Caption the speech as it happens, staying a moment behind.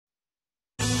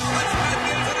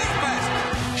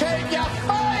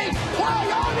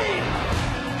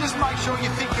make sure you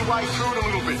think your way through it a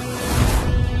little bit.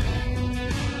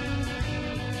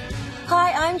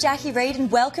 Hi, I'm Jackie Reid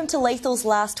and welcome to Lethal's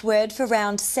Last Word for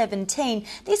round 17.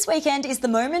 This weekend is the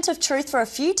moment of truth for a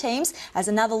few teams, as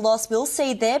another loss will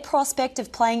see their prospect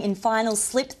of playing in finals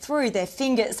slip through their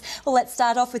fingers. Well, let's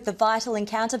start off with the vital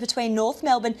encounter between North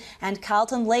Melbourne and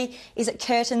Carlton. Lee, is it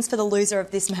curtains for the loser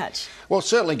of this match? Well,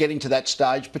 certainly getting to that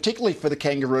stage, particularly for the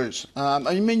Kangaroos.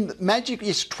 I mean, magic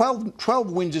is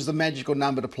 12 wins is the magical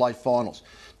number to play finals.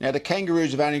 Now, the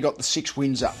Kangaroos have only got the 6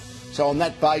 wins up. So on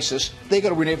that basis, they've got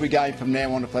to win every game from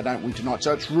now on if they don't win tonight.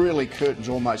 So it's really curtains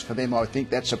almost for them. I think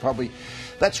that's a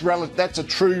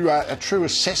true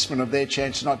assessment of their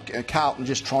chance. Not Carlton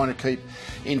just trying to keep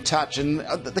in touch. And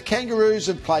the Kangaroos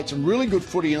have played some really good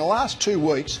footy in the last 2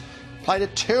 weeks. Played a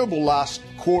terrible last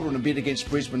quarter and a bit against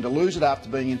Brisbane to lose it after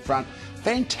being in front.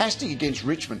 Fantastic against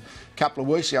Richmond a couple of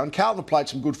weeks ago, and Carlton played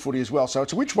some good footy as well. So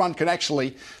it's which one can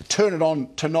actually turn it on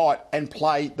tonight and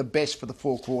play the best for the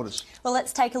 4 quarters. Well,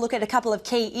 let's take a look at a couple of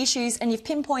key issues, and you've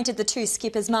pinpointed the 2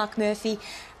 skippers, Mark Murphy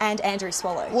and Andrew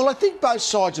Swallow. Well, I think both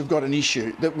sides have got an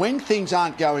issue that when things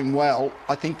aren't going well,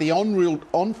 I think the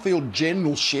on-field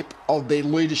generalship of their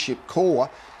leadership core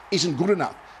isn't good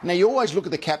enough. Now, you always look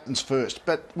at the captains first,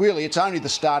 but really it's only the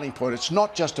starting point. It's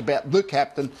not just about the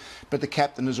captain, but the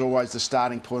captain is always the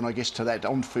starting point, I guess, to that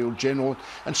on-field general.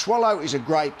 And Swallow is a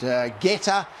great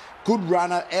getter, good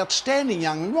runner, outstanding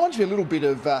young. Reminds me a little bit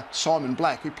of Simon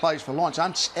Black, who plays for Lions.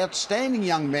 Outstanding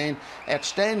young man,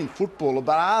 outstanding footballer,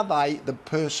 but are they the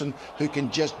person who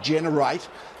can just generate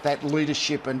that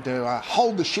leadership and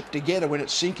hold the ship together when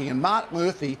it's sinking? And Mark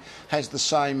Murphy has the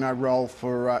same role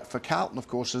for Carlton, of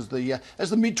course, as the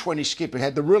mid-20 skipper. He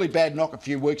had the really bad knock a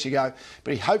few weeks ago,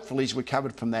 but hopefully he's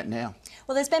recovered from that now.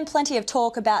 Well, there's been plenty of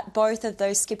talk about both of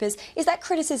those skippers. Is that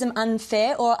criticism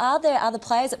unfair, or are there other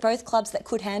players at both clubs that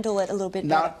could handle it a little bit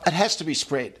better? No, it has to be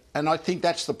spread. And I think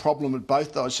that's the problem at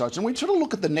both those sides. And we sort of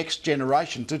look at the next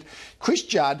generation to Chris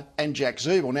Judd and Jack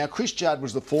Zeeble. Now, Chris Judd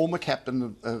was the former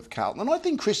captain of Carlton, and I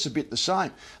think Chris is a bit the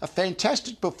same. A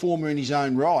fantastic performer in his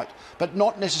own right, but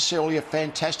not necessarily a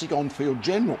fantastic on-field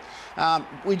general.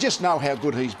 We just know how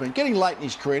good he's been. Getting late in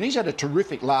his career, and he's had a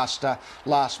terrific last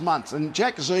month. And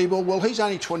Jack Zeeble, well, he's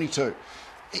only 22.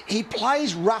 He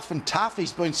plays rough and tough.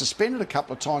 He's been suspended a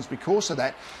couple of times because of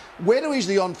that. Whether he's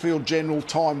the on-field general,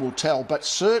 time will tell, but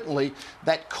certainly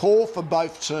that core for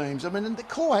both teams. I mean, the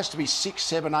core has to be 6,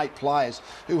 7, 8 players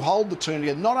who hold the team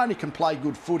together, not only can play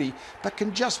good footy, but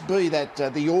can just be that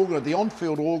the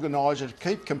on-field organiser to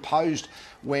keep composed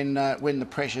when the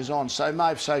pressure's on. So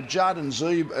Judd and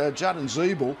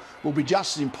Zeeble will be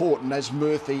just as important as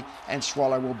Murphy and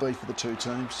Swallow will be for the 2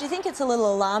 teams. Do you think it's a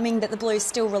little alarming that the Blues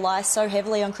still rely so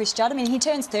heavily on Chris Judd? I mean, he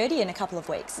turns 30 in a couple of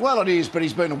weeks. Well, it is, but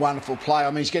he's been a wonderful player. I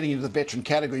mean, he's getting into the veteran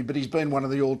category, but he's been one of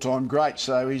the all-time greats.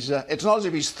 So it's not as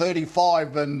if he's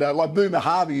 35 and like Boomer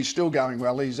Harvey is still going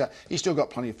well. He's still got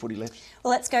plenty of footy left.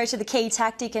 Well, let's go to the key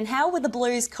tactic, and how would the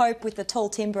Blues cope with the tall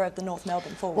timber of the North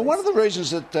Melbourne forwards? Well, one of the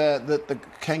reasons that the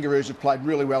Kangaroos have played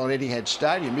really well at Etihad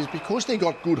Stadium is because they've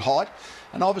got good height,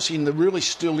 and obviously in the really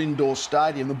still indoor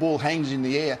stadium, the ball hangs in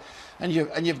the air, and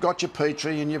you've got your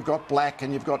Petrie and you've got Black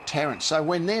and you've got Tarrant. So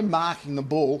when they're marking the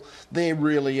ball, they're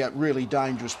really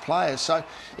dangerous players. So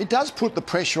it does put the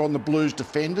pressure on the Blues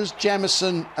defenders.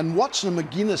 Jamison and Watson and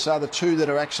McGuinness are the 2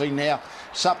 that are actually now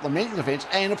supplementing defence,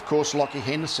 and of course Lockie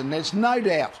Henderson. There's no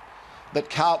doubt that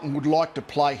Carlton would like to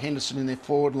play Henderson in their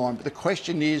forward line, but the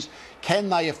question is, can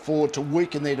they afford to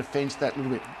weaken their defence that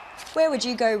little bit? Where would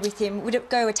you go with him? Would it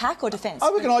go attack or defence?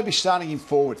 I reckon I'd be starting him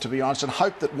forward, to be honest, and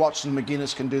hope that Watson and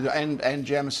McGuinness can do and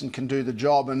Jamison can do the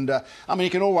job. And I mean, you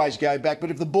can always go back,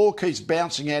 but if the ball keeps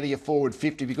bouncing out of your forward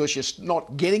 50 because you're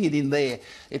not getting it in there,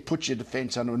 it puts your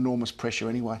defence under enormous pressure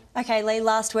anyway. OK, Lee,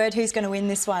 last word. Who's going to win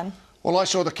this one? Well, I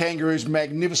saw the Kangaroos'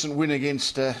 magnificent win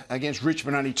against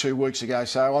Richmond only 2 weeks ago,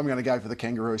 so I'm going to go for the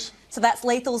Kangaroos. So that's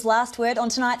Lethal's last word on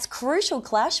tonight's crucial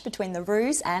clash between the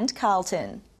Roos and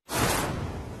Carlton.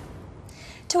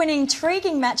 To an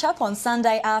intriguing matchup on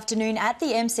Sunday afternoon at the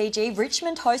MCG,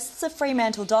 Richmond hosts the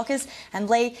Fremantle Dockers, and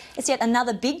Lee, it's yet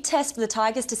another big test for the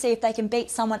Tigers to see if they can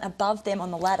beat someone above them on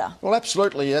the ladder. Well,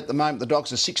 absolutely. At the moment, the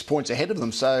Dogs are 6 points ahead of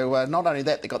them, so not only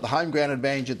that, they've got the home ground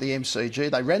advantage at the MCG.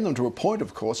 They ran them to a point,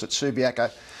 of course, at Subiaco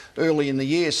early in the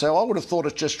year, so I would have thought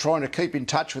it's just trying to keep in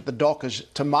touch with the Dockers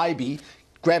to maybe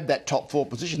grab that top 4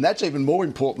 position. That's even more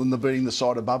important than the beating the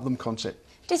side above them concept.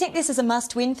 Do you think this is a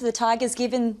must-win for the Tigers,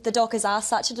 given the Dockers are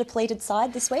such a depleted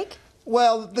side this week?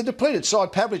 Well, the depleted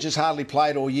side, Pavlich has hardly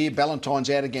played all year. Ballantyne's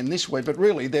out again this week, but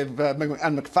really and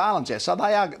McFarlane's out, so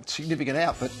they are significant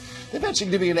out. But they've had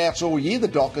significant outs all year, the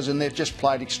Dockers, and they've just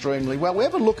played extremely well. We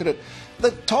have a look at it.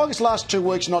 The Tigers' last 2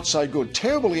 weeks not so good.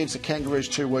 Terrible against the Kangaroos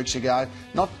 2 weeks ago.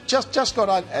 Not just got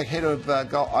ahead of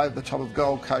over the top of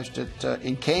Gold Coast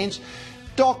in Cairns.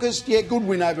 Dockers, yeah, good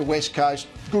win over West Coast,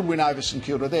 good win over St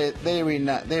Kilda. They're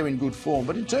in good form.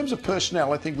 But in terms of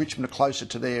personnel, I think Richmond are closer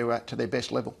to their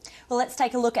best level. Well, let's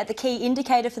take a look at the key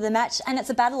indicator for the match, and it's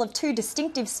a battle of two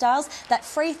distinctive styles: that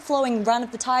free-flowing run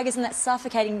of the Tigers and that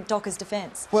suffocating Dockers'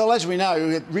 defence. Well, as we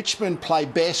know, Richmond play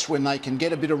best when they can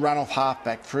get a bit of run off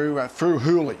halfback through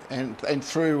Hooley and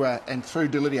through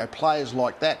Delidio, players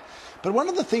like that. But one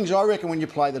of the things I reckon when you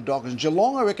play the Dockers,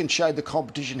 Geelong I reckon showed the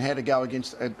competition how to go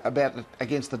against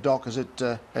the Dockers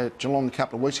at Geelong a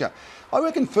couple of weeks ago. I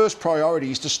reckon first priority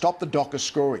is to stop the Dockers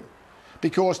scoring.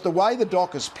 Because the way the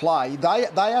Dockers play, they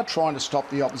are trying to stop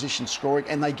the opposition scoring,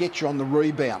 and they get you on the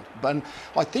rebound. But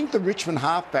I think the Richmond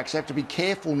halfbacks have to be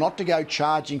careful not to go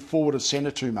charging forward of centre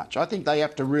too much. I think they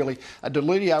have to really, a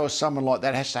Delidio or someone like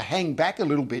that has to hang back a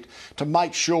little bit to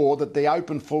make sure that the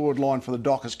open forward line for the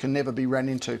Dockers can never be run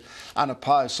into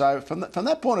unopposed. So from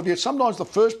that point of view, sometimes the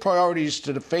first priority is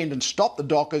to defend and stop the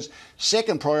Dockers.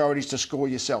 Second priority is to score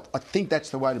yourself. I think that's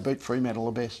the way to beat Fremantle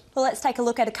the best. Well, let's take a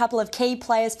look at a couple of key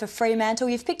players for Fremantle.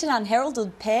 You've picked an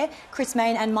unheralded pair, Chris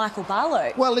Mayne and Michael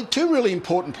Barlow. Well, they're two really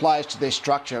important players to their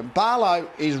structure. Barlow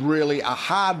is really a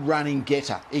hard-running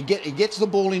getter. He gets the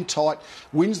ball in tight,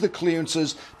 wins the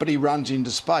clearances, but he runs into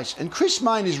space. And Chris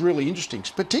Mayne is really interesting,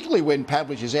 particularly when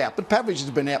Pavlich is out. But Pavlich has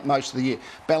been out most of the year.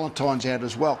 Ballantyne's out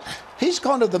as well. He's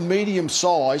kind of the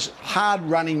medium-size,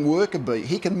 hard-running worker bee.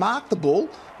 He can mark the ball,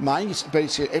 Mayne,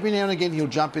 but every now and again he'll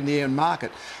jump in the air and mark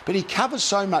it. But he covers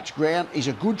so much ground. He's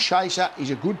a good chaser.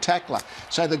 He's a good tackler.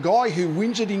 So the guy who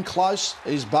wins it in close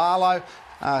is Barlow.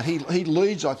 He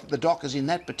leads, I think, the Dockers in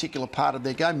that particular part of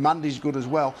their game. Mundy's good as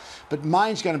well. But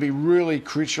Mayne's going to be really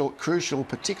crucial,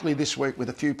 particularly this week with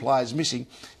a few players missing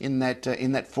in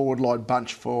that forward line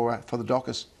bunch for the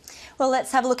Dockers. Well,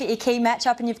 let's have a look at your key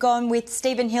matchup, and you've gone with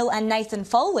Stephen Hill and Nathan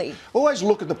Foley. Always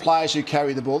look at the players who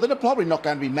carry the ball. They're probably not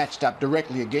going to be matched up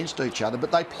directly against each other,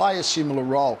 but they play a similar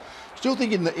role. Still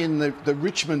think in the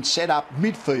Richmond set-up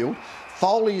midfield,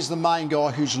 Foley is the main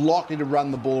guy who's likely to run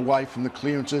the ball away from the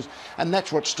clearances, and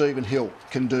that's what Stephen Hill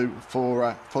can do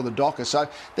for the Dockers. So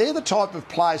they're the type of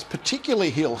players,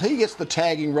 particularly Hill. He gets the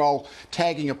tagging role,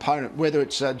 tagging opponent, whether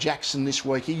it's Jackson this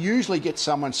week. He usually gets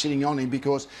someone sitting on him,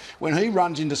 because when he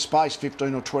runs into space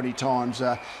 15 or 20 times,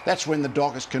 that's when the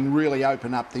Dockers can really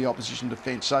open up the opposition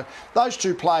defence. So those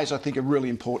two players, I think, are really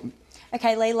important.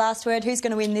 OK, Lee, last word. Who's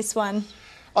going to win this one?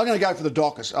 I'm going to go for the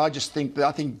Dockers. I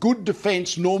think good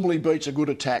defence normally beats a good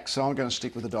attack, so I'm going to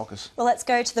stick with the Dockers. Well, let's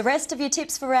go to the rest of your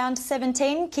tips for round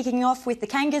 17, kicking off with the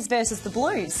Kangas versus the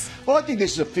Blues. Well, I think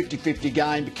this is a 50-50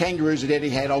 game. The Kangaroos at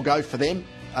Etihad, I'll go for them.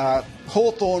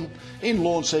 Hawthorn in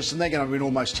Launceston, they're going to win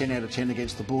almost 10 out of 10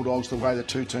 against the Bulldogs, the way the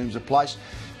two teams are placed.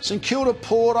 St Kilda,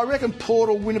 Port, I reckon Port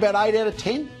will win about 8 out of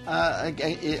 10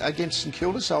 against St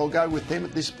Kilda, so I'll go with them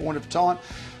at this point of time.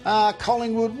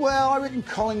 Collingwood, well, I reckon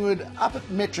Collingwood up at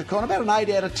Metricon, about an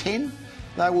 8 out of 10.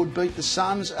 They would beat the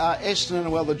Suns. Essendon,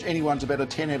 well, anyone's about a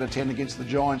 10 out of 10 against the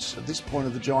Giants at this point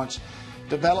of the Giants'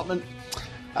 development.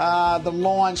 The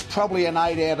Lions, probably an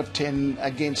 8 out of 10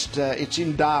 against, it's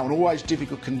in Darwin, always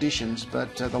difficult conditions,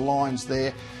 but the Lions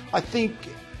there. I think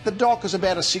the Dockers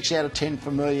about a 6 out of 10 for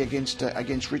me against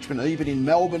Richmond, even in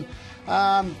Melbourne.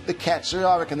 The Cats,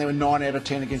 I reckon they were 9 out of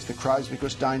 10 against the Crows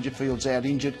because Dangerfield's out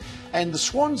injured. And the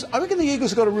Swans, I reckon the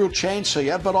Eagles have got a real chance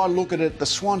here, but I look at it, the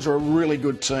Swans are a really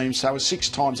good team, so 6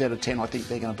 times out of 10 I think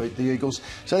they're going to beat the Eagles.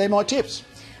 So they're my tips.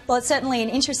 Well, it's certainly an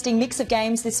interesting mix of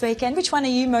games this weekend. Which one are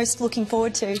you most looking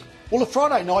forward to? Well, the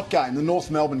Friday night game, the North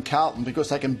Melbourne Carlton, because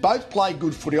they can both play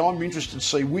good footy. I'm interested to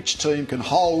see which team can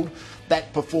hold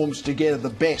that performance together the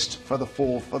best for the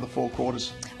four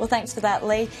quarters. Well, thanks for that,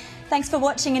 Lee. Thanks for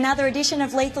watching another edition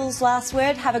of Lethal's Last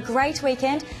Word. Have a great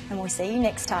weekend, and we'll see you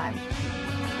next time.